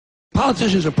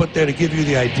Politicians are put there to give you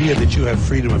the idea that you have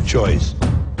freedom of choice.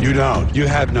 You don't. You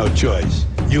have no choice.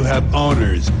 You have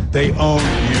owners. They own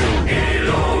you.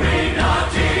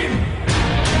 Illuminati,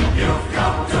 you've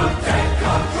come to take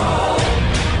control.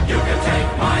 You can take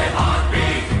my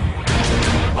heartbeat,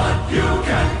 but you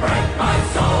can break my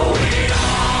soul. We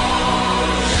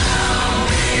all shall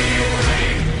be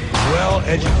free.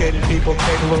 Well-educated people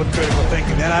capable of critical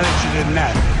thinking. They're not interested in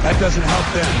that. That doesn't help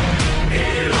them.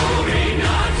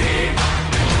 Illuminati,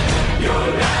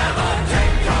 you'll never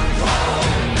take control.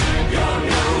 Your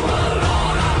new world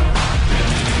order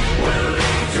will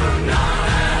lead to none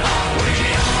at all. We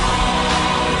all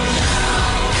shall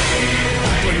be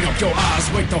free. Open up your eyes,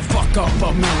 wake the fuck up,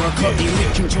 America.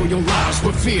 Elite control your lives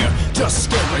with fear, just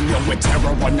scaring you with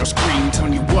terror on your screen,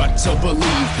 telling you what to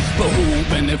believe. But who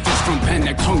benefits from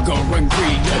panic, hunger, and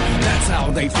greed? Yo, that's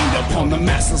how they feed upon the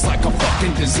masses like a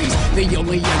fucking disease. The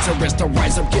only answer is to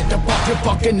rise up, get up off your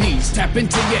fucking knees. Tap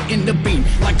into your inner being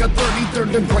like a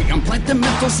 33rd degree. I'm planting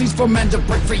mental seeds for men to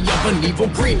break free of an evil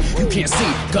greed. You can't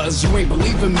see, cause you ain't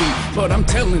believing me, but I'm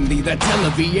telling thee that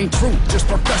television ain't true. Just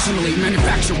professionally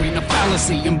manufacturing a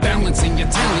fallacy, imbalancing your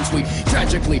talents. We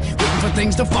tragically waiting for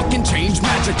things to fucking change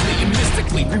magically and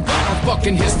mystically. Rewrite our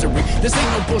fucking history. This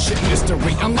ain't no bullshit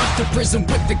mystery. Unlock the prison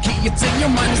with the key. It's in your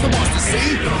mind, it's the ones to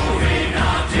see.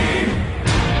 Illuminati,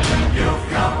 you've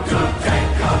come to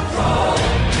take control.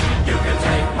 You can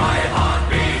take my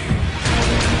heartbeat,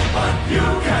 but you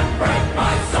can break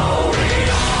my soul. We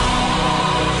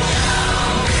all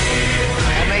shall be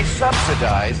free. And they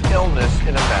subsidize illness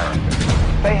in America.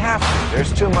 They have to.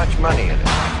 There's too much money in it.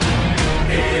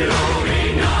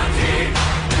 Illuminati,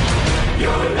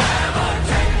 you'll never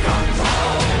take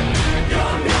control.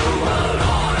 Your new world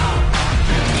order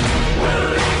will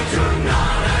lead to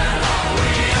none at all. We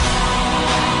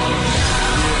all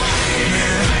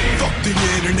shall be free. Fuck the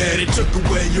internet, it took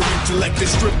away your intellect. It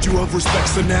stripped you of respect,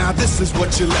 so now this is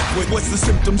what you're left with. What's the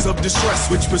symptoms of distress?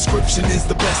 Which prescription is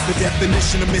the best? The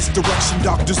definition of misdirection,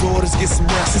 doctor's orders, get some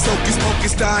rest. This hocus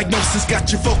pocus diagnosis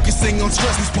got you focusing on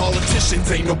stress. These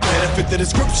politicians ain't no better fit the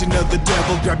description of the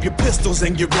devil. Grab your pistols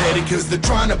and get ready, cause they're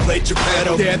trying to play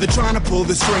Geppetto. Yeah, they're trying to pull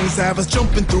the strings, have us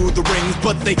jumping through the rings,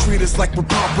 but they treat us like we're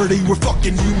property. We're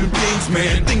fucking human beings,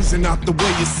 man. Things are not the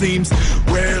way it seems.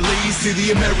 Rarely see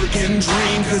the American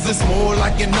dream, cause it's more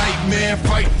like a nightmare.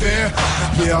 Fight fair.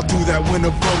 Yeah, I'll do that when a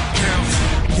vote counts.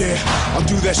 Yeah, I'll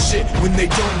do that shit when they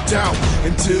don't doubt.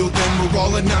 Until then, we're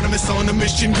all anonymous on a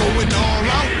mission, going all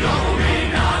out.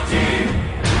 Illuminati,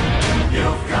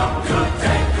 you've come to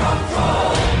take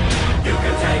control. You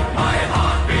can take my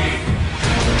heartbeat,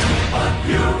 but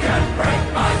you can break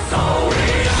my soul.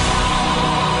 We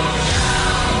all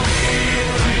shall be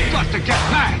free. Got to get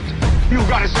mad. You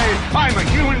gotta say, I'm a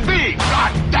human being.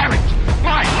 God damn it.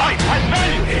 My life has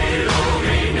value.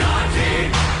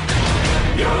 Illuminati,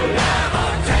 you'll never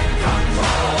take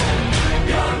control.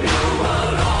 Your new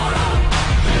world order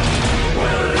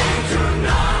will lead to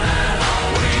none at all.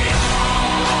 We all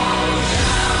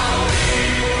shall be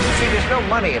free. See, there's no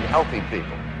money in healthy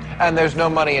people, and there's no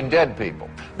money in dead people.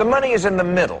 The money is in the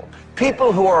middle.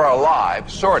 People who are alive,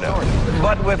 sort of,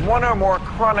 but with one or more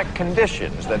chronic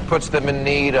conditions that puts them in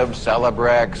need of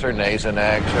Celebrex or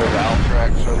Nasonex or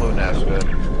Valtrex or Lunesta.